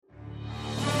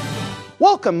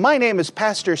Welcome, my name is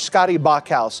Pastor Scotty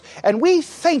Bachhaus, and we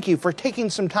thank you for taking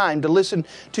some time to listen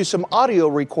to some audio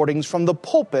recordings from the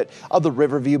pulpit of the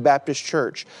Riverview Baptist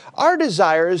Church. Our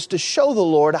desire is to show the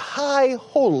Lord high,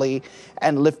 holy,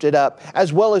 and lifted up,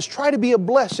 as well as try to be a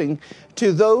blessing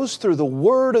to those through the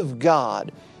Word of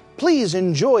God. Please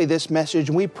enjoy this message,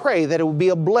 and we pray that it will be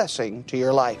a blessing to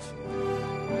your life.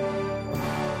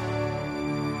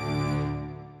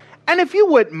 And if you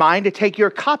wouldn't mind to take your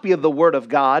copy of the Word of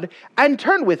God and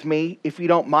turn with me, if you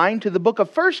don't mind, to the book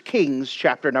of 1 Kings,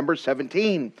 chapter number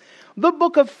 17. The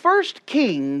book of 1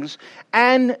 Kings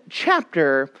and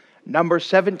chapter number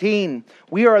 17.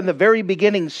 We are in the very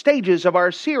beginning stages of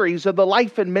our series of the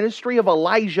life and ministry of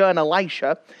Elijah and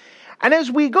Elisha. And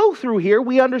as we go through here,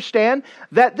 we understand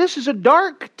that this is a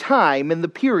dark time in the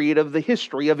period of the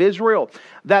history of Israel.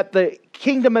 That the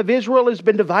kingdom of Israel has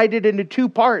been divided into two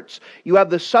parts. You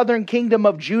have the southern kingdom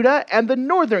of Judah and the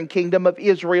northern kingdom of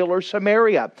Israel or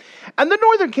Samaria. And the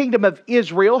northern kingdom of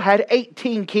Israel had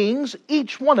 18 kings.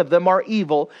 Each one of them are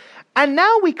evil. And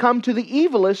now we come to the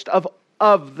evilest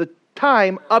of the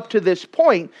time up to this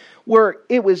point, where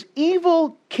it was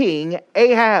evil King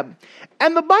Ahab.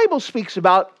 And the Bible speaks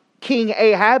about King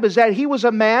Ahab is that he was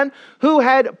a man who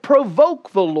had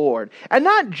provoked the Lord. And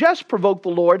not just provoked the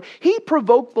Lord, he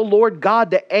provoked the Lord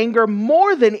God to anger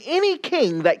more than any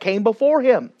king that came before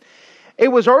him. It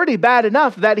was already bad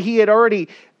enough that he had already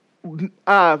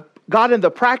got in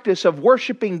the practice of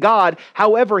worshiping God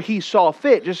however he saw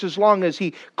fit, just as long as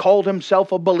he called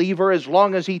himself a believer, as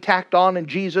long as he tacked on in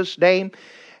Jesus' name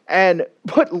and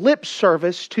put lip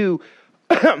service to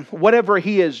whatever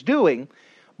he is doing.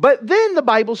 But then the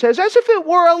Bible says, as if it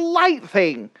were a light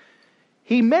thing,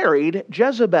 he married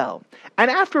Jezebel. And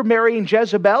after marrying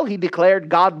Jezebel, he declared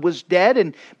God was dead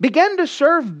and began to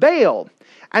serve Baal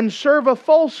and serve a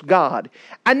false god.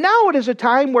 And now it is a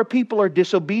time where people are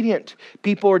disobedient.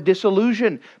 People are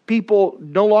disillusioned. People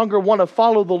no longer want to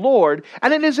follow the Lord.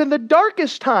 And it is in the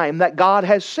darkest time that God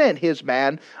has sent his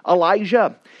man,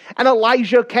 Elijah. And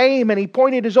Elijah came and he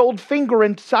pointed his old finger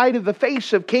inside of the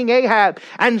face of King Ahab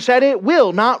and said, "It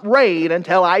will not rain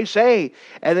until I say."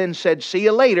 And then said, "See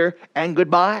you later," and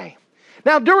goodbye.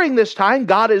 Now, during this time,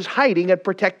 God is hiding and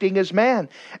protecting his man.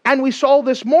 And we saw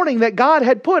this morning that God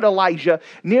had put Elijah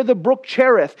near the brook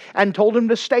Cherith and told him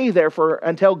to stay there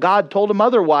until God told him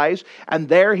otherwise. And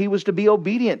there he was to be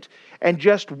obedient and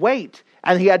just wait.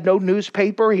 And he had no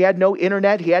newspaper, he had no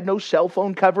internet, he had no cell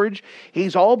phone coverage.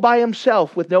 He's all by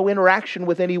himself with no interaction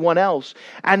with anyone else.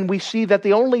 And we see that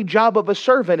the only job of a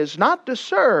servant is not to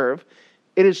serve,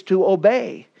 it is to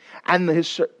obey. And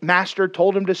his master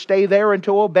told him to stay there and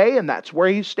to obey, and that's where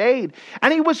he stayed.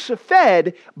 And he was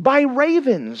fed by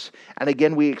ravens. And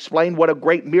again, we explained what a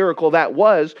great miracle that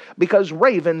was, because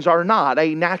ravens are not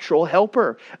a natural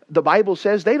helper. The Bible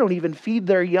says they don't even feed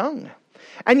their young.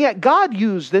 And yet God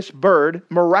used this bird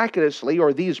miraculously,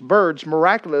 or these birds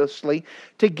miraculously,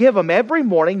 to give them every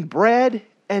morning bread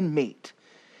and meat.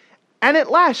 And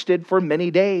it lasted for many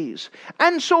days.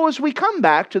 And so as we come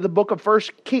back to the book of 1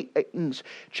 Kings,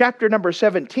 chapter number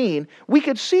 17, we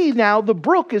could see now the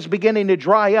brook is beginning to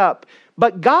dry up.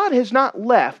 But God has not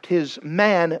left his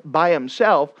man by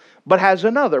himself, but has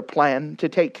another plan to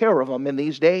take care of him in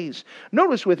these days.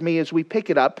 Notice with me as we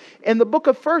pick it up in the book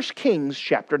of 1 Kings,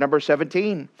 chapter number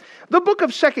 17. The book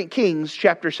of 2 Kings,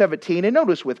 chapter 17, and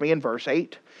notice with me in verse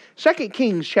 8. 2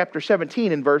 Kings, chapter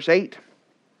 17, and verse 8.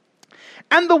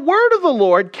 And the word of the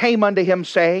Lord came unto him,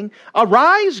 saying,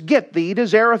 Arise, get thee to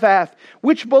Zarephath,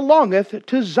 which belongeth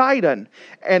to Zidon,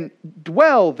 and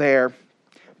dwell there.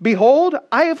 Behold,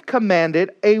 I have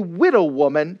commanded a widow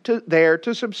woman there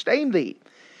to sustain thee.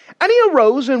 And he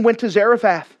arose and went to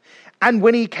Zarephath. And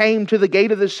when he came to the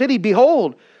gate of the city,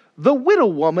 behold, the widow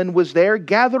woman was there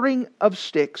gathering of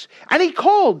sticks. And he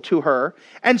called to her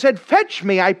and said, Fetch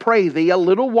me, I pray thee, a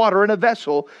little water in a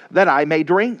vessel, that I may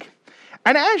drink.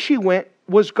 And as she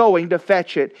was going to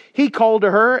fetch it, he called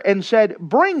to her and said,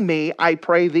 Bring me, I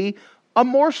pray thee, a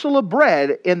morsel of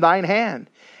bread in thine hand.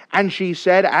 And she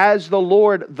said, As the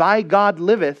Lord thy God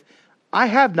liveth, I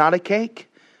have not a cake,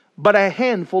 but a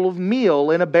handful of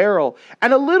meal in a barrel,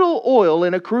 and a little oil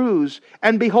in a cruse.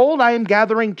 And behold, I am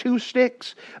gathering 2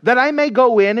 sticks, that I may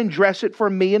go in and dress it for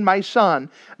me and my son,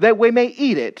 that we may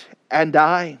eat it and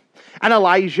die. And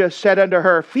Elijah said unto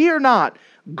her, Fear not,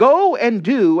 go and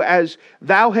do as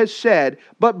thou hast said,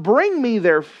 but bring me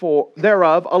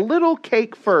thereof a little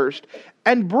cake first,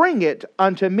 and bring it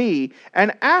unto me,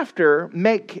 and after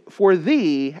make for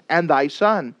thee and thy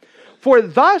son. For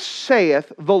thus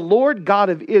saith the Lord God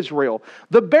of Israel,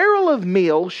 the barrel of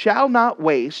meal shall not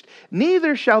waste,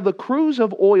 neither shall the cruse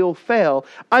of oil fail,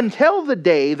 until the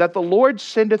day that the Lord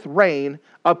sendeth rain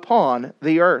upon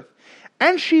the earth.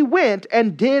 And she went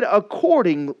and did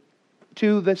according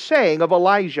to the saying of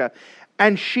Elijah.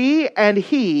 And she and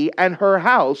he and her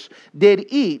house did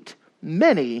eat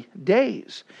many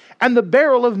days. And the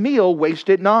barrel of meal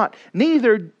wasted not,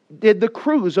 neither did the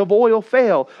cruse of oil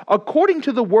fail, according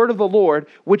to the word of the Lord,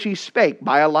 which he spake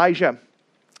by Elijah.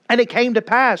 And it came to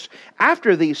pass,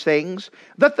 after these things,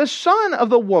 that the son of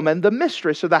the woman, the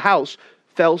mistress of the house,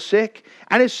 fell sick,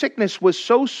 and his sickness was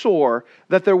so sore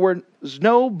that there was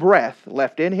no breath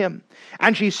left in him.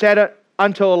 And she said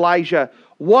unto Elijah,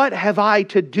 What have I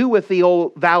to do with thee,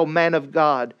 O thou man of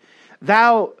God?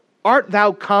 Art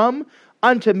thou come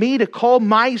unto me to call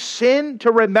my sin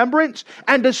to remembrance,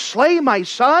 and to slay my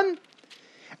son?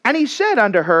 And he said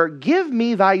unto her, Give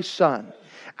me thy son.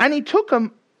 And he took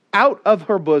him out of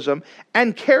her bosom,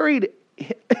 and carried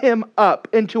him up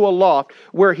into a loft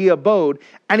where he abode,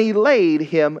 and he laid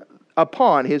him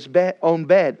upon his own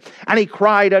bed. And he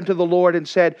cried unto the Lord, and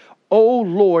said, O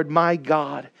Lord my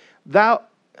God,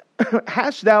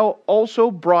 hast thou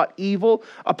also brought evil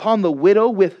upon the widow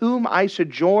with whom I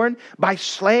sojourn by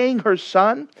slaying her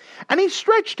son? And he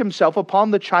stretched himself upon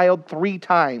the child 3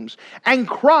 times, and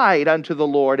cried unto the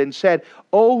Lord, and said,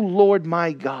 O Lord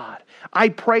my God, I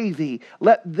pray thee,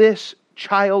 let this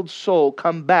child's soul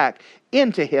come back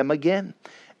into him again.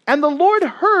 And the Lord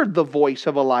heard the voice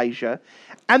of Elijah,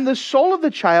 and the soul of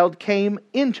the child came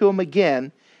into him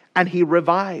again, and he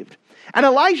revived. And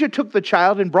Elijah took the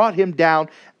child and brought him down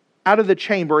out of the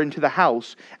chamber into the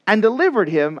house, and delivered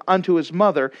him unto his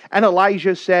mother. And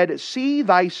Elijah said, See,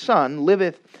 thy son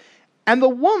liveth. And the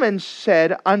woman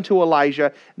said unto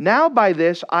Elijah, Now by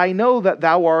this I know that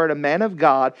thou art a man of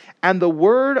God, and the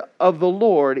word of the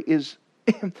Lord is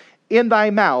in thy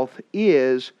mouth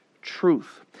is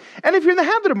truth. And if you're in the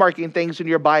habit of marking things in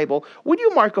your Bible, would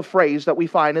you mark a phrase that we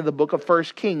find in the book of 1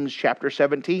 Kings chapter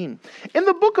 17? In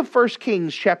the book of 1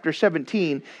 Kings chapter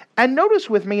 17, and notice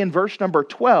with me in verse number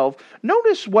 12,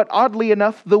 notice what oddly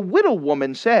enough the widow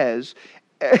woman says,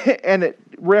 and it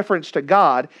reference to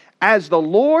God, As the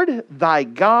Lord thy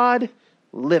God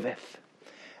liveth.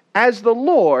 As the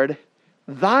Lord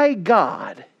thy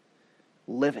God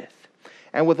liveth.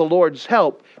 And with the Lord's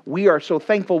help, we are so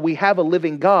thankful we have a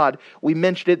living God. We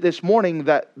mentioned it this morning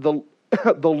that the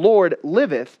Lord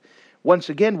liveth. Once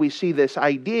again, we see this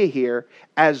idea here,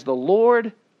 as the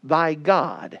Lord thy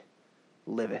God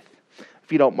liveth.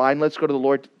 If you don't mind, let's go to the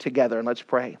Lord together and let's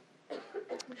pray.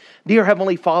 Dear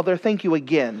Heavenly Father, thank you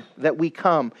again that we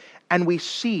come and we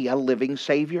see a living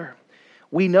Savior.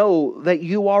 We know that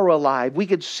you are alive. We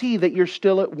can see that you're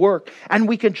still at work. And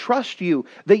we can trust you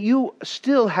that you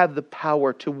still have the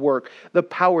power to work, the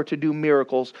power to do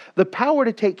miracles, the power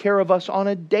to take care of us on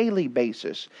a daily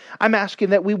basis. I'm asking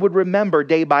that we would remember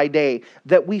day by day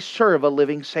that we serve a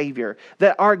living Savior,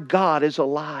 that our God is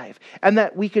alive, and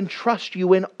that we can trust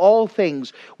you in all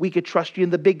things. We could trust you in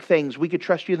the big things. We could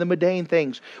trust you in the mundane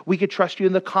things. We could trust you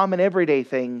in the common everyday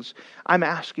things. I'm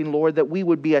asking, Lord, that we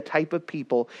would be a type of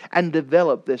people and develop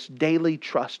this daily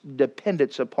trust,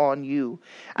 dependence upon you.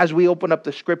 As we open up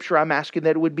the Scripture, I'm asking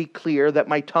that it would be clear, that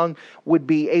my tongue would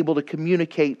be able to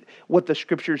communicate what the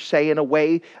Scriptures say in a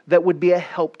way that would be a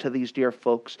help to these dear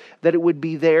folks, that it would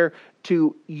be there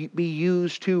to be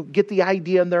used to get the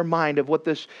idea in their mind of what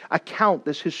this account,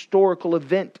 this historical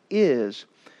event is.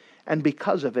 And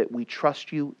because of it, we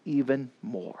trust you even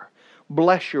more.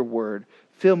 Bless your word.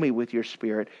 Fill me with your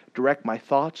Spirit. Direct my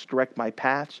thoughts. Direct my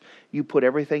paths. You put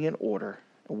everything in order.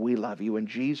 We love you. In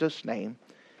Jesus' name,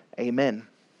 amen.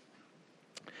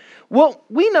 Well,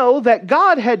 we know that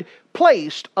God had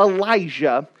placed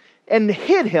Elijah and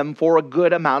hid him for a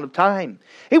good amount of time.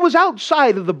 He was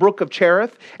outside of the brook of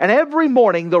Cherith, and every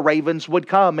morning the ravens would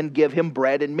come and give him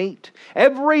bread and meat.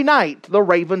 Every night the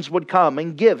ravens would come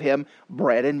and give him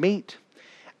bread and meat.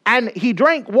 And he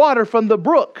drank water from the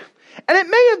brook. And it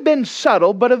may have been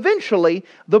subtle, but eventually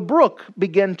the brook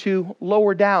began to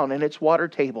lower down in its water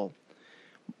table.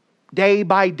 Day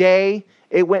by day,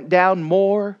 it went down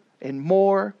more and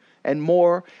more and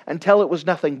more until it was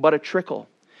nothing but a trickle.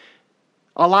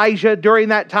 Elijah, during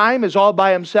that time, is all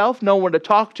by himself, no one to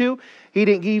talk to. He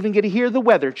didn't even get to hear the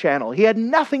Weather Channel. He had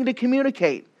nothing to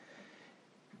communicate.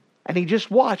 And he just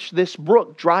watched this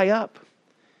brook dry up.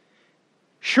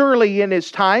 Surely in his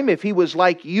time, if he was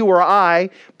like you or I,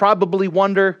 probably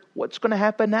wonder, what's going to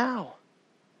happen now?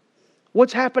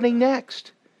 What's happening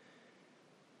next?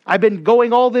 I've been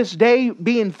going all this day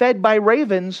being fed by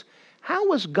ravens.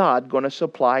 How is God going to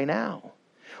supply now?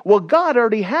 Well, God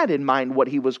already had in mind what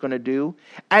he was going to do,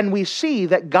 and we see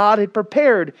that God had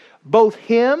prepared both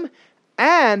him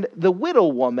and the widow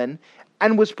woman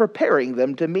and was preparing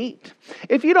them to meet.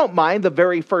 If you don't mind, the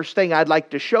very first thing I'd like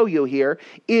to show you here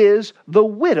is the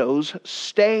widow's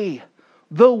stay.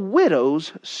 The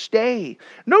widow's stay.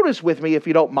 Notice with me, if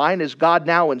you don't mind, as God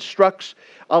now instructs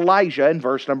Elijah in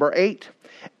verse number 8.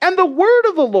 And the word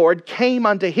of the Lord came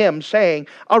unto him, saying,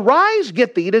 Arise,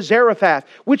 get thee to Zarephath,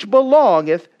 which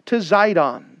belongeth to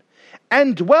Zidon,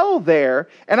 and dwell there,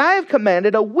 and I have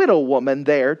commanded a widow woman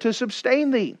there to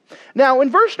sustain thee. Now, in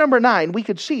verse number 9, we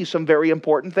could see some very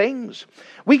important things.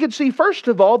 We could see, first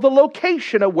of all, the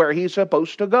location of where he's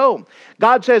supposed to go.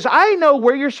 God says, I know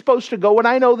where you're supposed to go, and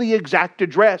I know the exact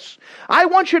address. I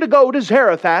want you to go to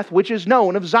Zarephath, which is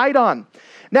known of Zidon.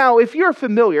 Now, if you're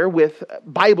familiar with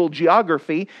Bible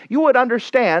geography, you would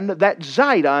understand that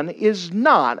Zidon is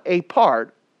not a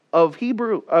part of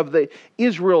the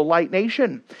Israelite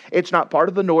nation. It's not part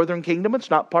of the northern kingdom. It's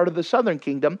not part of the southern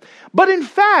kingdom. But in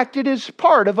fact, it is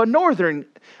part of a northern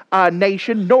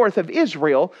nation north of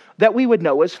Israel that we would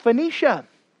know as Phoenicia.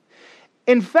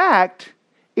 In fact,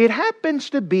 it happens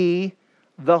to be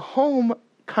the home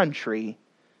country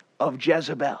of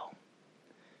Jezebel.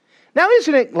 Now,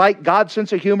 isn't it like God's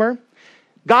sense of humor?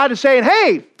 God is saying,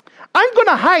 hey, I'm going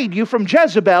to hide you from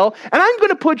Jezebel, and I'm going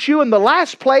to put you in the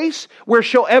last place where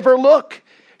she'll ever look.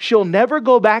 She'll never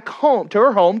go back home to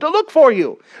her home to look for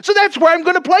you. So that's where I'm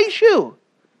going to place you.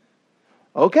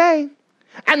 Okay.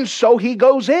 And so he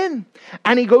goes in,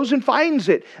 and he goes and finds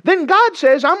it. Then God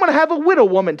says, I'm going to have a widow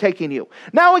woman taking you.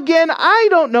 Now again, I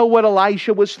don't know what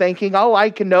Elisha was thinking. All I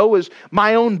can know is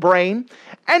my own brain.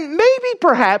 And maybe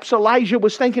perhaps Elijah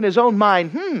was thinking in his own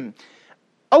mind,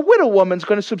 a widow woman's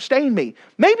going to sustain me.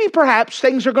 Maybe perhaps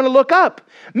things are going to look up.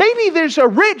 Maybe there's a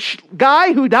rich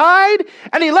guy who died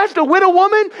and he left a widow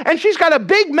woman and she's got a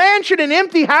big mansion and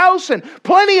empty house and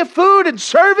plenty of food and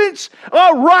servants.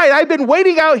 All right, I've been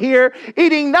waiting out here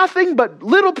eating nothing but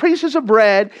little pieces of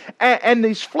bread and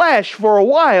this flesh for a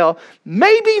while.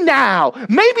 Maybe now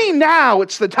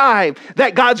it's the time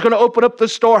that God's going to open up the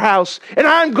storehouse and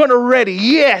I'm going to ready.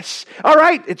 Yes. All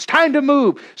right, it's time to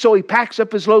move. So he packs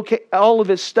up all of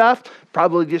his stuff,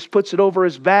 probably just puts it over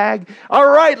his bag. All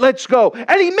right, let's go.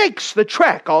 And he makes the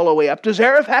trek all the way up to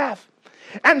Zarephath.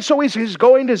 And so he's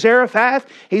going to Zarephath.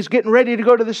 He's getting ready to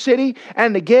go to the city.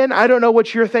 And again, I don't know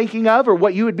what you're thinking of or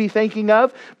what you would be thinking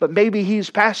of, but maybe he's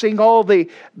passing all in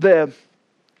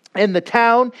the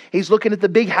town. He's looking at the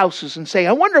big houses and saying,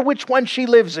 I wonder which one she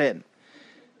lives in.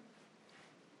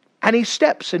 And he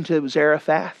steps into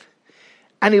Zarephath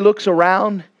and he looks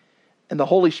around. And the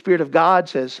Holy Spirit of God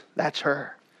says, that's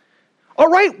her. All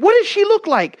right, what does she look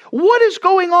like? What is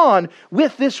going on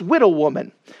with this widow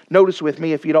woman? Notice with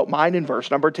me, if you don't mind, in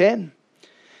verse number 10.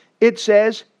 It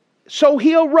says, So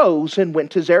he arose and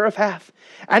went to Zarephath.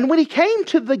 And when he came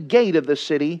to the gate of the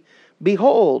city,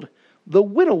 behold, the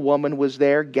widow woman was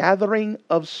there gathering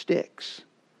of sticks.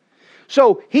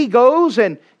 So he goes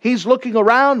and he's looking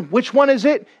around. Which one is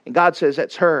it? And God says,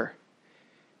 that's her.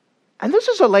 And this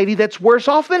is a lady that's worse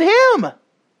off than him.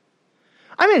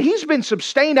 I mean, he's been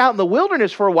sustained out in the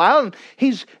wilderness for a while, and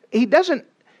he hasn't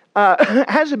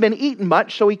been eating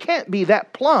much, so he can't be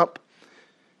that plump.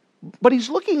 But he's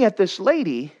looking at this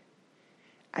lady,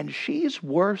 and she's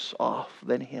worse off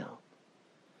than him.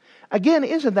 Again,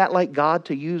 isn't that like God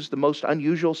to use the most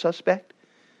unusual suspect?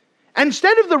 And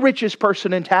instead of the richest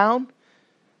person in town,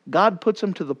 God puts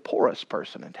him to the poorest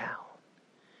person in town.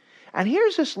 And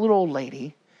here's this little old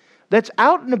lady that's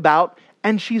out and about,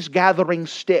 and she's gathering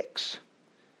sticks.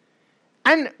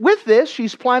 And with this,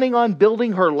 she's planning on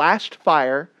building her last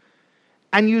fire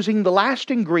and using the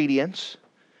last ingredients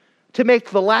to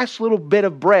make the last little bit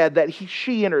of bread that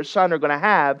she and her son are going to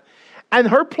have. And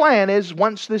her plan is,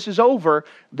 once this is over,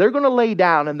 they're going to lay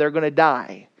down and they're going to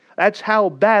die. That's how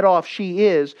bad off she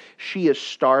is. She is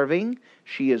starving,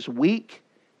 she is weak,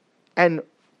 and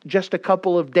just a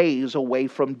couple of days away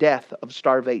from death of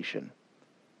starvation.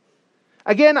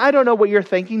 Again, I don't know what you're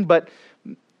thinking, but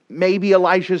maybe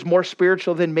Elijah's more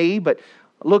spiritual than me, but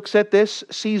looks at this,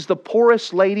 sees the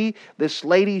poorest lady, this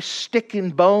lady stick in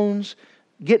bones,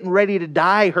 getting ready to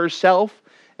die herself,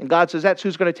 and God says, that's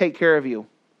who's going to take care of you.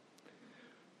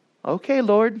 Okay,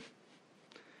 Lord.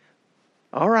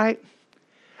 All right.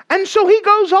 And so he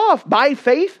goes off by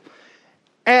faith,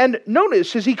 and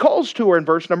notice as he calls to her in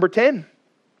verse number 10.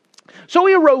 So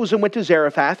he arose and went to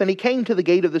Zarephath, and he came to the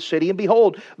gate of the city, and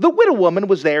behold, the widow woman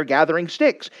was there gathering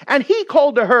sticks. And he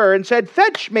called to her and said,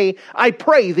 Fetch me, I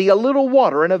pray thee, a little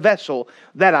water in a vessel,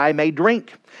 that I may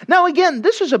drink. Now again,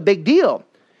 this is a big deal.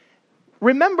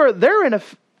 Remember, they're in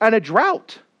a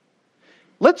drought.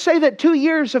 Let's say that 2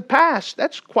 years have passed.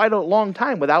 That's quite a long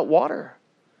time without water.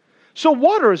 So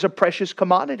water is a precious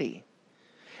commodity.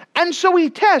 And so he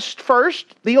tests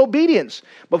first the obedience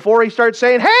before he starts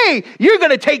saying, hey, you're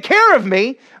going to take care of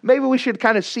me. Maybe we should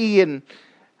kind of see in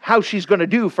how she's going to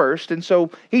do first. And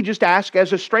so he just asked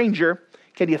as a stranger,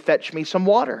 can you fetch me some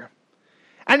water?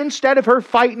 And instead of her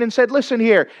fighting and said, listen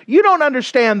here, you don't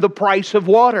understand the price of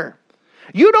water.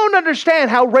 You don't understand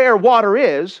how rare water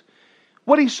is.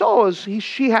 What he saw is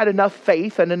she had enough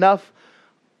faith and enough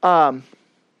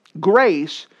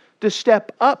grace to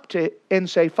step up to and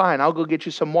say, fine, I'll go get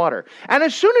you some water. And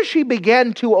as soon as she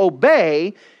began to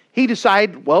obey, he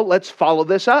decided, well, let's follow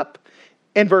this up.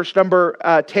 In verse number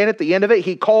 10, at the end of it,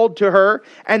 he called to her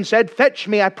and said, fetch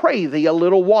me, I pray thee, a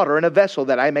little water in a vessel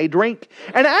that I may drink.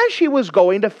 And as she was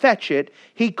going to fetch it,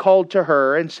 he called to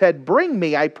her and said, bring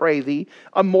me, I pray thee,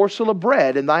 a morsel of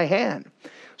bread in thy hand.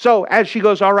 So as she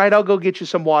goes, all right, I'll go get you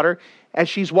some water. As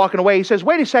she's walking away, he says,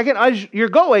 wait a second, as you're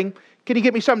going, can you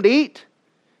get me something to eat?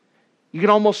 You can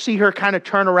almost see her kind of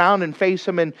turn around and face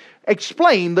him and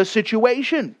explain the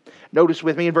situation. Notice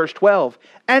with me in verse 12.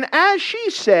 And as she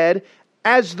said,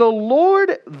 as the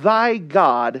Lord thy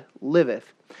God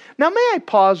liveth. Now may I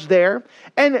pause there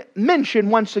and mention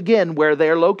once again where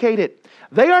they're located.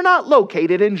 They are not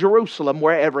located in Jerusalem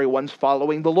where everyone's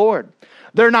following the Lord.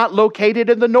 They're not located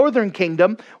in the northern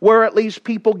kingdom where at least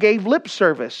people gave lip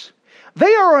service.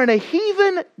 They are in a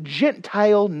heathen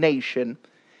Gentile nation.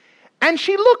 And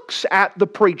she looks at the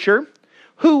preacher,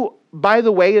 who, by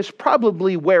the way, is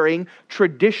probably wearing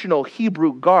traditional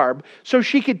Hebrew garb, so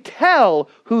she could tell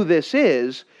who this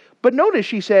is. But notice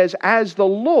she says, as the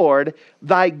Lord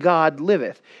thy God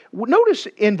liveth. Notice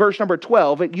in verse number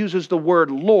 12, it uses the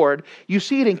word Lord. You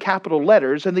see it in capital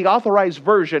letters. In the Authorized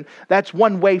Version, that's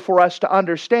one way for us to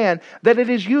understand that it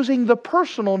is using the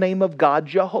personal name of God,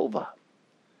 Jehovah.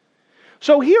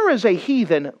 So here is a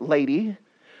heathen lady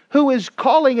who is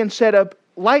calling and set up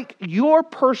like your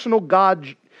personal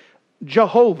God,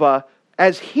 Jehovah,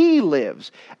 as he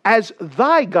lives, as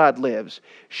thy God lives.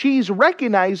 She's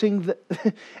recognizing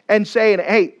and saying,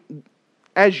 hey,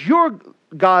 as your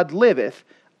God liveth,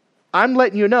 I'm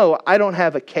letting you know I don't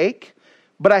have a cake,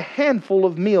 but a handful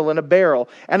of meal in a barrel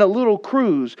and a little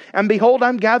cruse. And behold,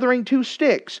 I'm gathering 2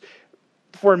 sticks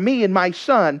for me and my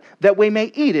son that we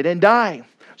may eat it and die.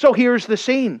 So here's the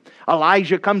scene.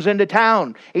 Elijah comes into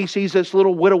town. He sees this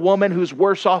little widow woman who's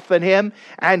worse off than him,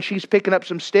 and she's picking up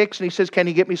some sticks, and he says, can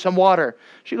you get me some water?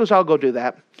 She goes, I'll go do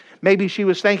that. Maybe she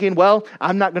was thinking, well,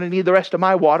 I'm not going to need the rest of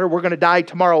my water. We're going to die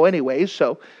tomorrow anyways,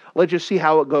 so let's just see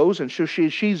how it goes. And so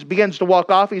she begins to walk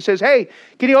off. He says, hey,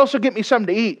 can you also get me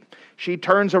something to eat? She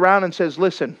turns around and says,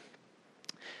 listen,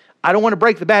 I don't want to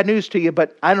break the bad news to you,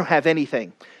 but I don't have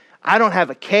anything. I don't have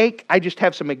a cake. I just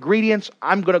have some ingredients.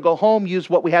 I'm going to go home,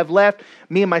 use what we have left.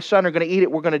 Me and my son are going to eat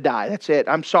it. We're going to die. That's it.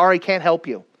 I'm sorry. Can't help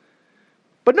you.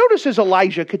 But notice as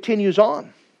Elijah continues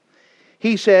on.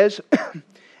 He says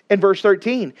in verse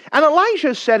 13, and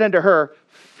Elijah said unto her,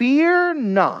 fear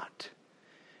not,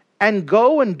 and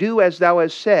go and do as thou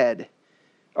hast said.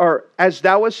 Or as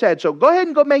thou hast said. So go ahead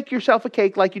and go make yourself a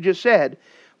cake like you just said.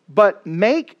 But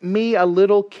make me a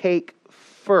little cake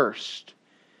first,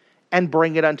 and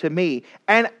bring it unto me,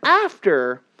 and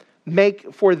after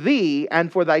make for thee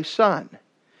and for thy son.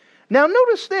 Now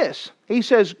notice this. He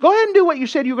says, go ahead and do what you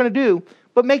said you were going to do,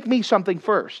 but make me something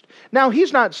first. Now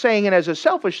he's not saying it as a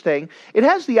selfish thing. It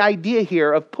has the idea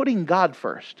here of putting God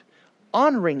first,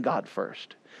 honoring God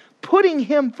first, putting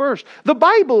him first. The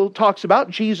Bible talks about,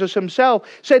 Jesus himself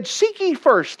said, seek ye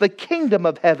first the kingdom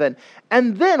of heaven,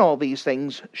 and then all these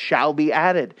things shall be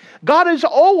added. God has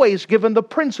always given the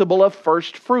principle of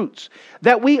first fruits,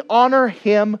 that we honor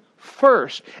him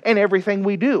first in everything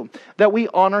we do, that we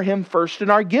honor him first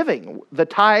in our giving. The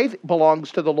tithe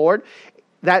belongs to the Lord.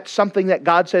 That's something that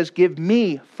God says, give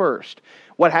me first.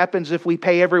 What happens if we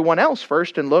pay everyone else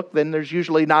first and look, then there's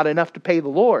usually not enough to pay the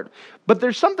Lord. But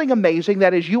there's something amazing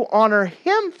that as you honor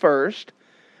him first,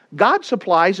 God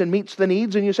supplies and meets the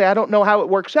needs, and you say, I don't know how it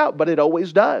works out, but it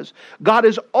always does. God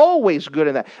is always good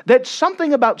in that. That's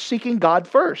something about seeking God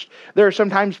first. There are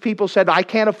sometimes people said, I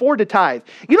can't afford to tithe.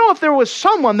 You know, if there was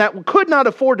someone that could not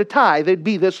afford to tithe, it'd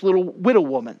be this little widow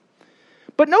woman.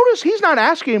 But notice he's not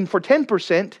asking him for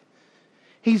 10%.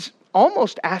 He's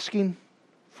almost asking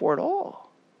for it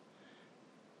all.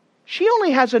 She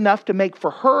only has enough to make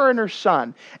for her and her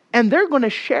son, and they're going to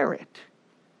share it.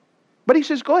 But he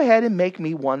says, go ahead and make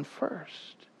me one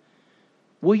first.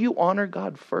 Will you honor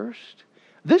God first?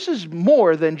 This is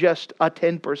more than just a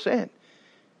 10%.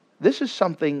 This is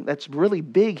something that's really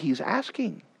big he's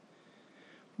asking.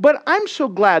 But I'm so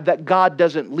glad that God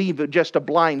doesn't leave it just a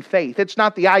blind faith. It's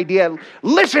not the idea,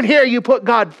 listen here, you put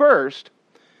God first.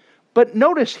 But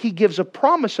notice he gives a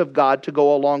promise of God to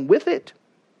go along with it.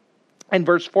 In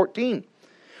verse 14,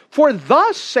 for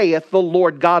thus saith the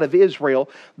Lord God of Israel,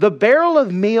 the barrel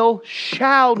of meal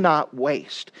shall not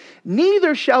waste,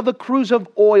 neither shall the cruse of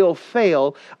oil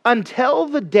fail, until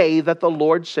the day that the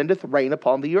Lord sendeth rain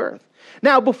upon the earth.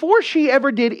 Now, before she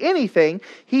ever did anything,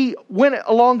 he went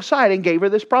alongside and gave her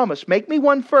this promise. Make me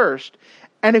one first,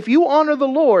 and if you honor the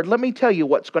Lord, let me tell you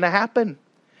what's going to happen.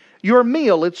 Your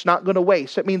meal, it's not going to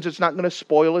waste. That means it's not going to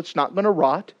spoil, it's not going to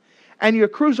rot. And your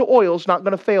cruse of oil is not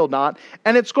going to fail not,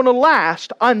 and it's going to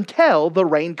last until the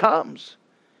rain comes.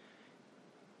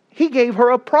 He gave her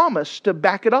a promise to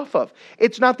back it off of.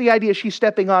 It's not the idea she's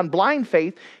stepping on blind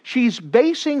faith. She's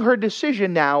basing her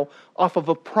decision now off of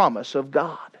a promise of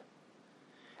God.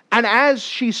 And as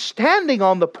she's standing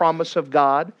on the promise of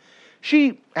God,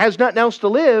 she has nothing else to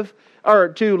live or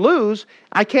to lose.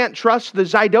 I can't trust the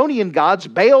Zidonian gods.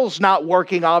 Baal's not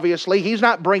working, obviously. He's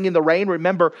not bringing the rain.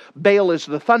 Remember, Baal is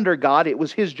the thunder god. It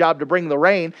was his job to bring the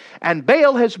rain. And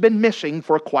Baal has been missing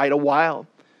for quite a while.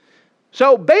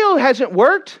 So Baal hasn't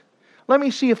worked. Let me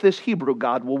see if this Hebrew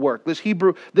God will work.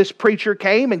 This preacher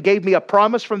came and gave me a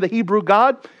promise from the Hebrew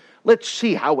God. Let's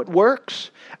see how it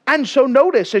works. And so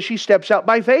notice as she steps out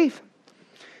by faith.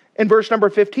 In verse number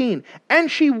 15,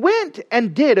 and she went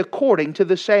and did according to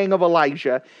the saying of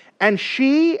Elijah, and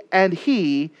she and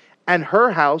he and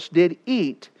her house did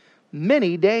eat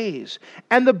many days.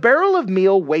 And the barrel of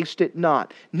meal wasted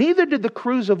not, neither did the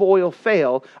cruse of oil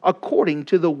fail, according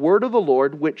to the word of the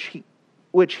Lord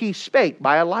which he spake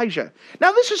by Elijah.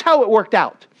 Now this is how it worked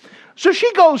out. So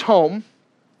she goes home,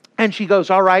 and she goes,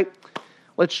 all right,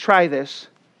 let's try this.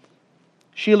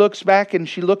 She looks back, and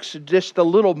she looks at just the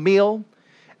little meal,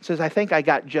 says, I think I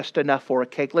got just enough for a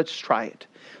cake. Let's try it.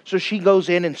 So she goes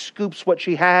in and scoops what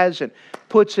she has and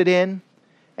puts it in.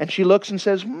 And she looks and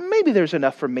says, maybe there's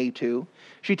enough for me too.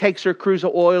 She takes her cruse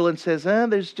of oil and says,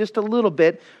 there's just a little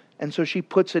bit. And so she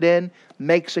puts it in,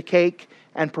 makes a cake,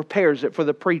 and prepares it for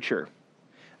the preacher.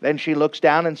 Then she looks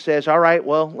down and says, all right,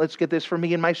 well, let's get this for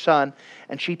me and my son.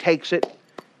 And she takes it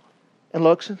and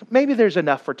looks, maybe there's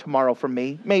enough for tomorrow for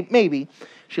me. Maybe.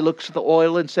 She looks at the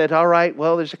oil and said, all right,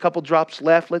 well, there's a couple drops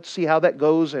left. Let's see how that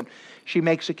goes. And she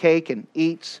makes a cake and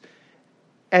eats.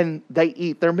 And they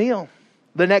eat their meal.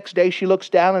 The next day she looks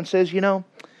down and says,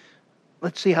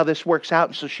 let's see how this works out.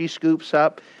 And so she scoops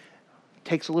up,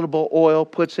 takes a little bit of oil,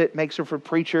 puts it, makes it for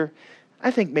preacher. I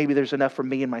think maybe there's enough for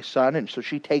me and my son. And so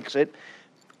she takes it,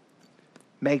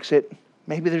 makes it.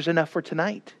 Maybe there's enough for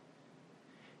tonight.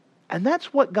 And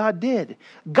that's what God did.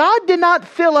 God did not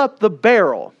fill up the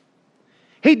barrel.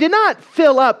 He did not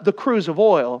fill up the cruse of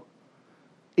oil.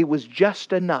 It was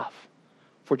just enough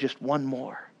for just one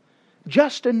more.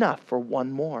 Just enough for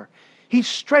one more. He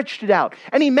stretched it out.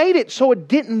 And He made it so it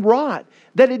didn't rot.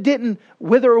 That it didn't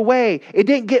wither away. It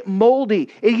didn't get moldy.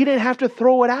 He didn't have to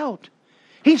throw it out.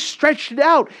 He stretched it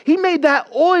out. He made that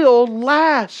oil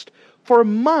last for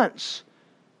months,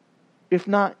 if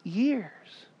not years.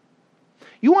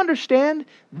 You understand?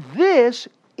 This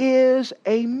is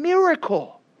a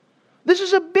miracle. This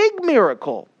is a big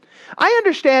miracle. I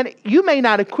understand you may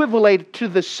not equivalent to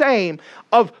the same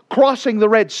of crossing the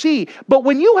Red Sea, but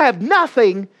when you have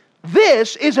nothing,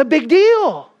 this is a big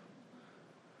deal.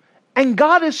 And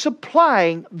God is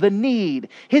supplying the need,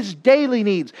 His daily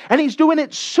needs, and He's doing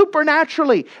it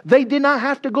supernaturally. They did not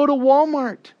have to go to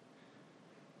Walmart.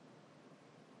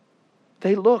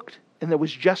 They looked, and there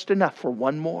was just enough for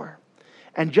one more.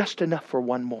 And just enough for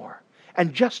one more.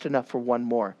 And just enough for one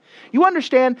more. You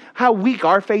understand how weak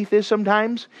our faith is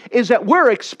sometimes? Is that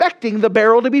we're expecting the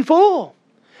barrel to be full.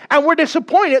 And we're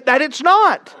disappointed that it's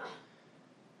not.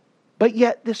 But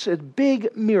yet this is a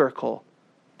big miracle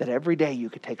that every day you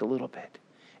could take a little bit.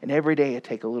 And every day you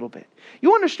take a little bit.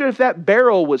 You understand if that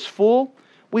barrel was full,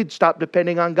 we'd stop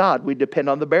depending on God. We'd depend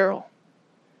on the barrel.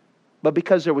 But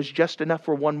because there was just enough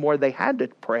for one more, they had to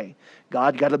pray.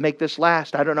 God, got to make this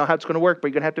last. I don't know how it's going to work, but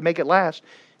you're going to have to make it last.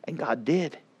 And God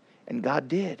did. And God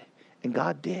did. And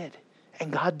God did.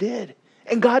 And God did.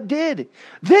 And God did.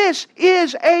 This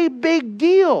is a big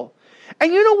deal.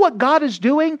 And you know what God is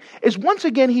doing? Is once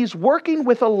again, He's working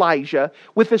with Elijah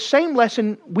with the same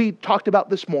lesson we talked about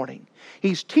this morning.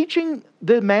 He's teaching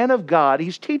the man of God.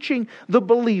 He's teaching the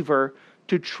believer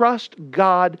to trust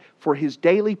God for His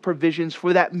daily provisions,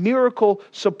 for that miracle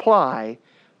supply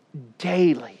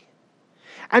daily.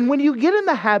 And when you get in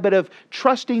the habit of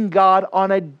trusting God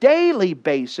on a daily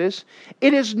basis,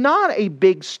 it is not a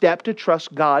big step to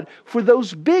trust God for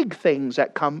those big things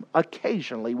that come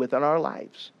occasionally within our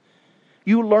lives.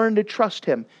 You learn to trust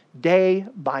Him day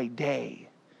by day.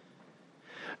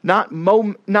 Not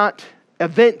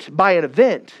event by an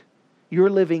event. You're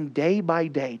living day by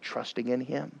day trusting in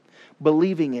Him,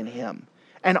 believing in Him,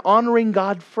 and honoring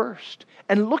God first,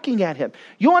 and looking at Him.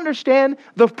 You understand,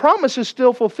 the promise is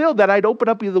still fulfilled that I'd open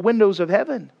up the windows of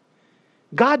heaven.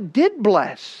 God did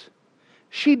bless.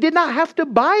 She did not have to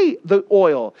buy the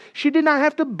oil. She did not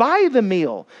have to buy the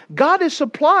meal. God is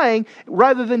supplying,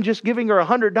 rather than just giving her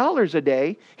 $100 a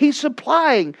day, He's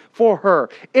supplying for her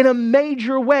in a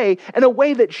major way, in a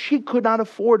way that she could not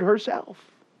afford herself.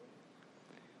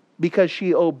 Because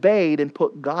she obeyed and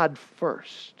put God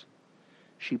first.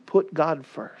 She put God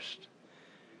first.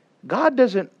 God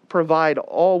doesn't provide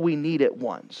all we need at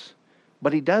once,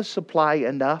 but He does supply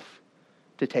enough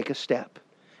to take a step.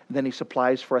 And then He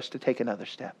supplies for us to take another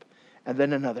step, and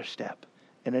then another step,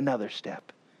 and another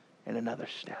step, and another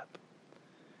step.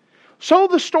 So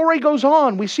the story goes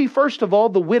on. We see, first of all,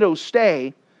 the widow's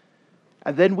stay,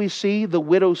 and then we see the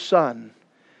widow's son.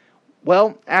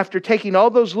 Well, after taking all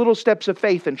those little steps of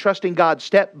faith and trusting God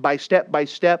step by step by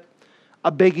step,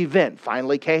 a big event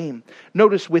finally came.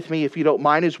 Notice with me, if you don't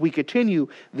mind, as we continue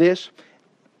this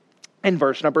in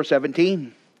verse number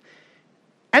 17.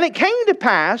 And it came to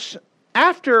pass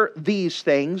after these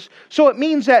things, so it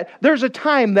means that there's a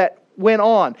time that went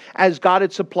on. As God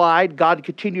had supplied, God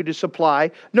continued to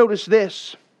supply. Notice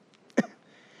this,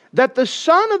 that the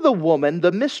son of the woman,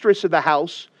 the mistress of the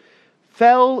house,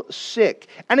 fell sick.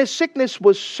 And his sickness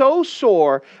was so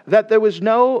sore that there was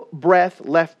no breath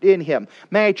left in him.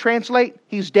 May I translate?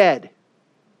 He's dead.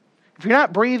 If you're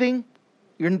not breathing,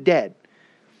 you're dead.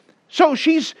 So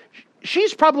she's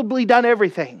probably done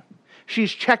everything.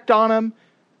 She's checked on him.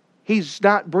 He's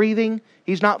not breathing.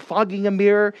 He's not fogging a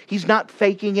mirror. He's not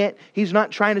faking it. He's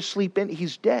not trying to sleep in.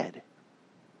 He's dead.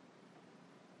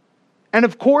 And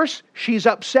of course, she's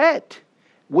upset.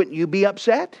 Wouldn't you be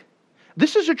upset?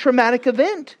 This is a traumatic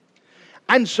event.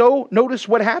 And so, notice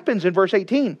what happens in verse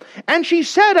 18. And she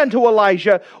said unto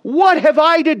Elijah, What have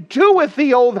I to do with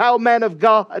thee, O thou man of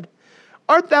God?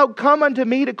 Art thou come unto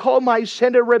me to call my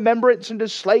sin to remembrance and to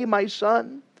slay my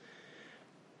son?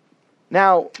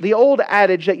 Now, the old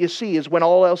adage that you see is when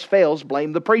all else fails,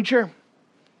 blame the preacher.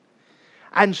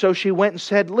 And so she went and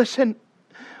said, Listen,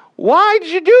 why did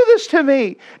you do this to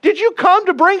me? Did you come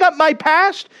to bring up my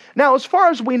past? Now, as far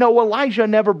as we know, Elijah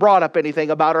never brought up anything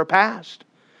about her past.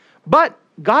 But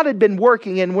God had been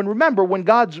working, and remember, when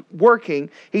God's working,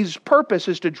 His purpose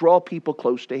is to draw people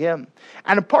close to Him.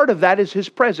 And a part of that is His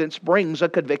presence brings a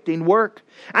convicting work.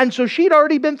 And so she'd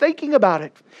already been thinking about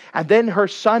it. And then her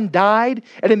son died,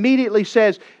 and immediately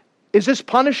says, Is this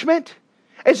punishment?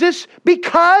 Is this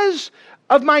because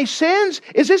of my sins?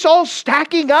 Is this all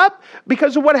stacking up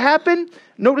because of what happened?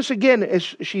 Notice again, as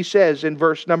she says in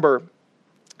verse number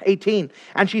 18,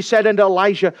 and she said unto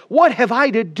Elijah, What have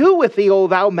I to do with thee, O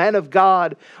thou man of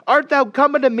God? Art thou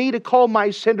come unto me to call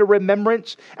my sin to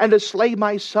remembrance and to slay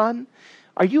my son?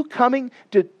 Are you coming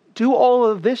to do all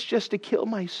of this just to kill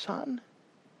my son?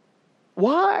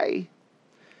 Why?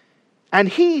 And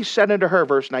he said unto her,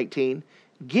 verse 19,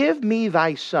 Give me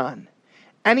thy son.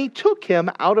 And he took him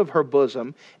out of her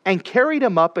bosom and carried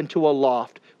him up into a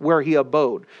loft where he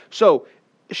abode. So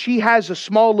she has a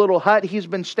small little hut. He's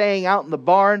been staying out in the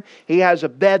barn. He has a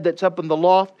bed that's up in the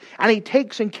loft. And he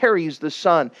takes and carries the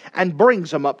son and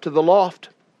brings him up to the loft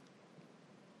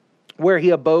where he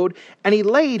abode. And he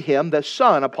laid him, the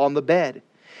son, upon the bed.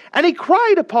 And he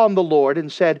cried upon the Lord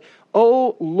and said,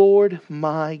 O Lord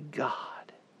my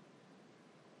God,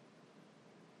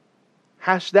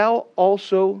 hast thou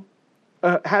also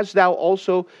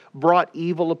brought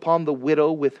evil upon the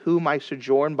widow with whom I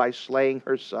sojourn by slaying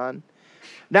her son?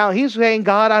 Now he's saying,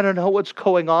 God, I don't know what's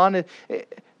going on.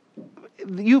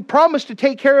 You promised to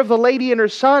take care of the lady and her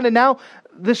son, and now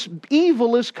this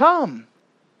evil has come.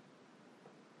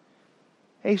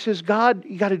 And he says, God,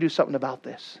 you got to do something about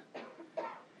this.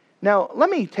 Now, let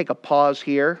me take a pause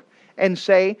here and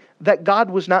say that God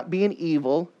was not being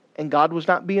evil and God was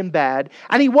not being bad.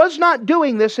 And He was not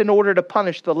doing this in order to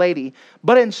punish the lady.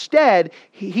 But instead,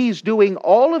 He's doing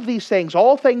all of these things.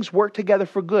 All things work together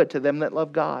for good to them that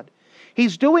love God.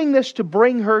 He's doing this to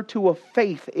bring her to a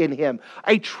faith in Him,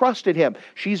 a trust in Him.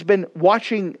 She's been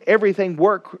watching everything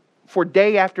work for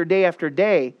day after day after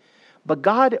day. But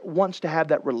God wants to have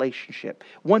that relationship,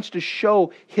 wants to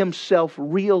show Himself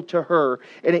real to her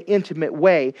in an intimate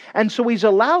way. And so He's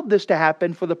allowed this to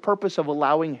happen for the purpose of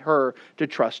allowing her to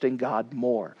trust in God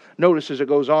more. Notice as it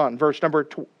goes on, verse number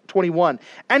 21.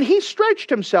 And he stretched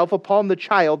himself upon the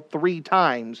child 3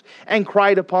 times, and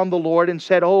cried upon the Lord, and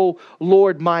said, O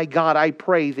Lord my God, I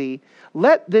pray thee,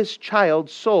 let this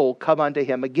child's soul come unto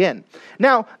him again.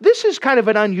 Now, this is kind of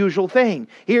an unusual thing.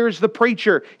 Here's the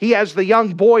preacher. He has the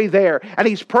young boy there, and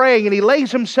he's praying, and he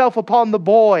lays himself upon the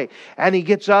boy. And he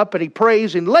gets up, and he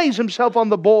prays, and lays himself on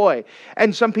the boy.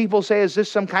 And some people say, is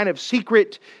this some kind of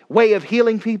secret way of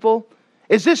healing people?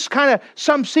 Is this kind of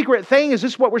some secret thing? Is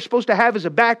this what we're supposed to have as a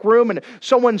back room, and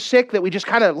someone's sick that we just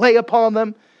kind of lay upon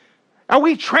them? Are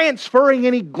we transferring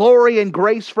any glory and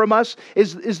grace from us?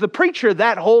 Is the preacher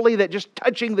that holy that just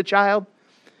touching the child?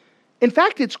 In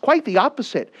fact, it's quite the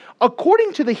opposite.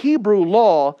 According to the Hebrew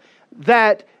law,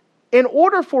 that in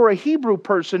order for a Hebrew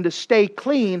person to stay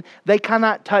clean, they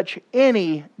cannot touch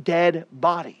any dead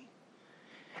body.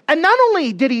 And not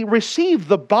only did he receive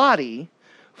the body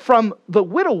from the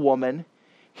widow woman,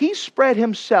 he spread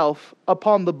himself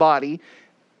upon the body,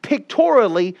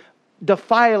 pictorially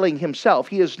defiling himself.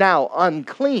 He is now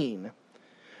unclean.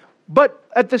 But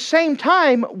at the same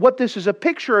time, what this is a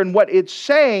picture and what it's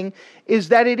saying is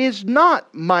that it is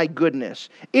not my goodness.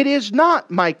 It is not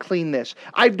my cleanness.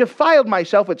 I've defiled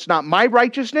myself. It's not my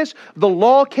righteousness. The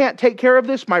law can't take care of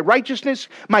this. My righteousness,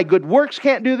 my good works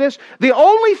can't do this. The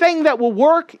only thing that will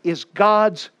work is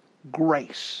God's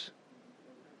grace.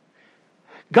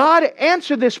 God,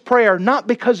 answer this prayer not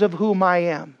because of whom I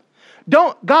am.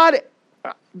 God,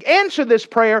 answer this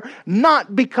prayer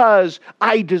not because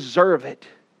I deserve it.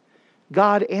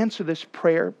 God, answer this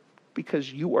prayer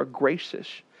because you are gracious,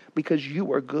 because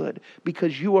you are good,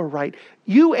 because you are right.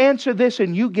 You answer this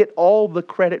and you get all the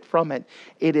credit from it.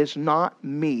 It is not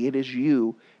me, it is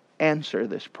you. Answer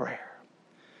this prayer.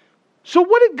 So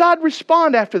what did God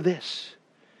respond after this?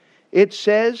 It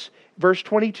says, verse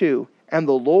 22, and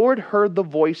the Lord heard the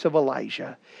voice of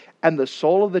Elijah, and the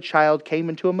soul of the child came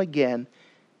into him again,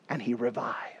 and he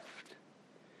revived.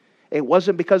 It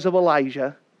wasn't because of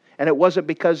Elijah, and it wasn't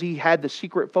because he had the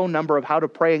secret phone number of how to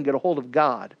pray and get a hold of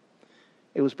God.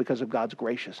 It was because of God's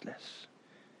graciousness.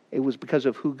 It was because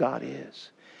of who God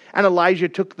is. And Elijah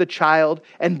took the child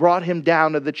and brought him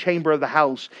down to the chamber of the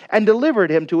house and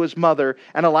delivered him to his mother.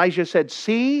 And Elijah said,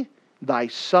 see, thy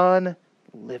son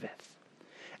liveth.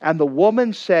 And the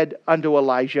woman said unto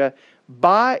Elijah,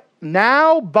 by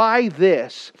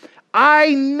this,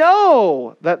 I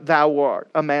know that thou art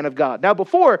a man of God. Now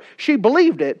before, she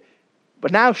believed it,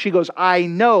 but now she goes, I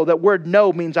know. That word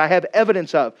know means I have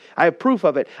evidence of. I have proof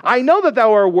of it. I know that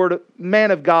thou art a man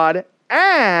of God,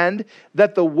 and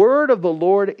that the word of the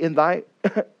Lord in thy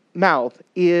mouth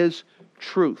is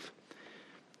truth.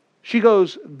 She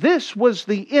goes, this was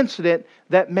the incident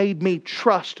that made me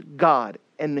trust God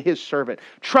and his servant.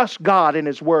 Trust God in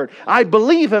his word. I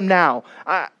believe him now.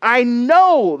 I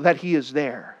know that he is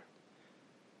there.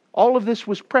 All of this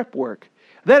was prep work.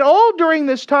 That all during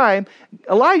this time,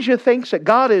 Elijah thinks that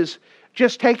God is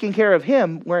just taking care of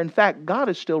him, where in fact God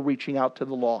is still reaching out to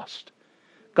the lost.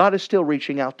 God is still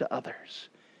reaching out to others.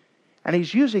 And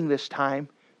he's using this time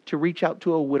to reach out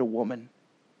to a widow woman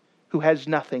who has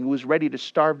nothing, who is ready to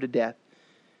starve to death.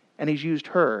 And he's used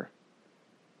her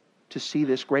to see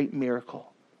this great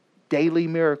miracle. Daily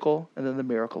miracle, and then the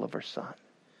miracle of her son.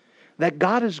 That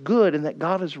God is good and that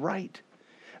God is right.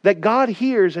 That God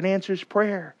hears and answers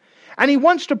prayer. And he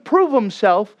wants to prove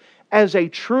himself as a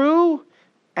true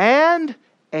and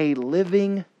a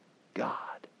living God.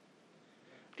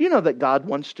 Do you know that God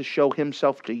wants to show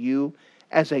himself to you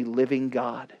as a living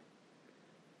God?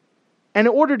 And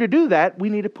in order to do that, we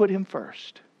need to put him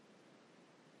first.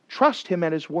 Trust him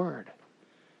at his word.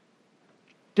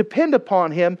 Depend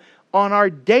upon him on our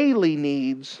daily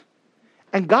needs.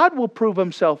 And God will prove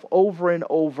himself over and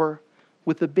over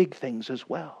with the big things as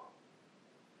well.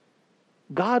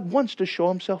 God wants to show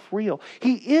himself real.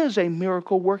 He is a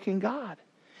miracle working God.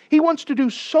 He wants to do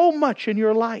so much in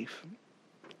your life.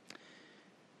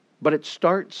 But it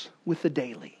starts with the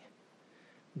daily.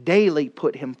 Daily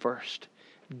put him first.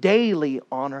 Daily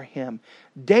honor him.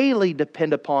 Daily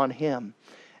depend upon him.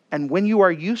 And when you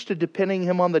are used to depending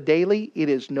him on the daily, it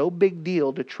is no big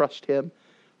deal to trust him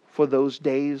for those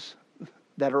days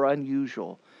that are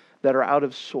unusual, that are out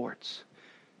of sorts.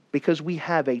 Because we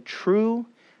have a true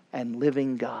and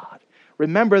living God.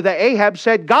 Remember that Ahab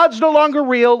said, God's no longer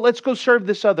real, let's go serve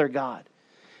this other God.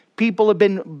 People have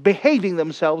been behaving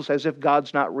themselves as if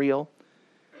God's not real.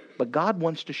 But God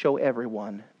wants to show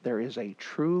everyone there is a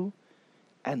true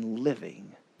and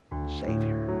living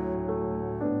Savior.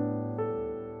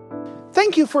 Thank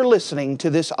Thank you for listening to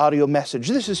this audio message.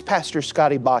 This is Pastor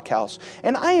Scotty Bachhaus,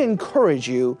 and I encourage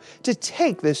you to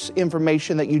take this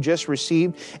information that you just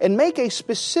received and make a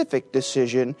specific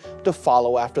decision to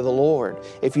follow after the Lord.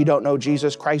 If you don't know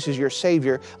Jesus Christ as your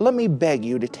Savior, let me beg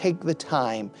you to take the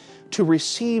time to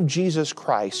receive Jesus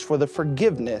Christ for the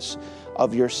forgiveness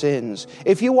of your sins.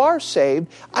 If you are saved,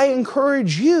 I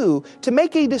encourage you to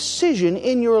make a decision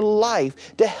in your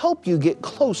life to help you get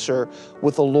closer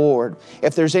with the Lord.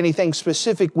 If there's anything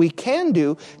specific we can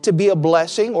do to be a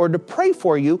blessing or to pray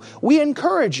for you, we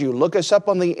encourage you. Look us up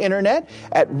on the internet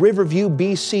at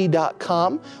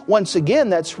riverviewbc.com. Once again,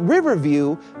 that's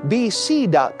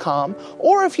riverviewbc.com.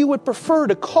 Or if you would prefer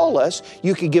to call us,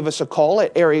 you could give us a call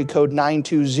at area code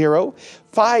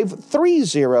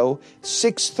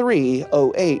 920-530-6308.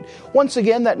 Once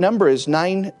again, that number is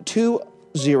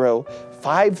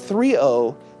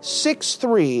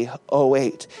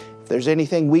 920-530-6308. If there's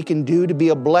anything we can do to be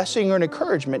a blessing or an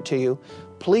encouragement to you,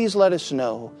 please let us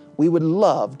know. We would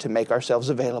love to make ourselves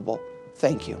available.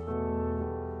 Thank you.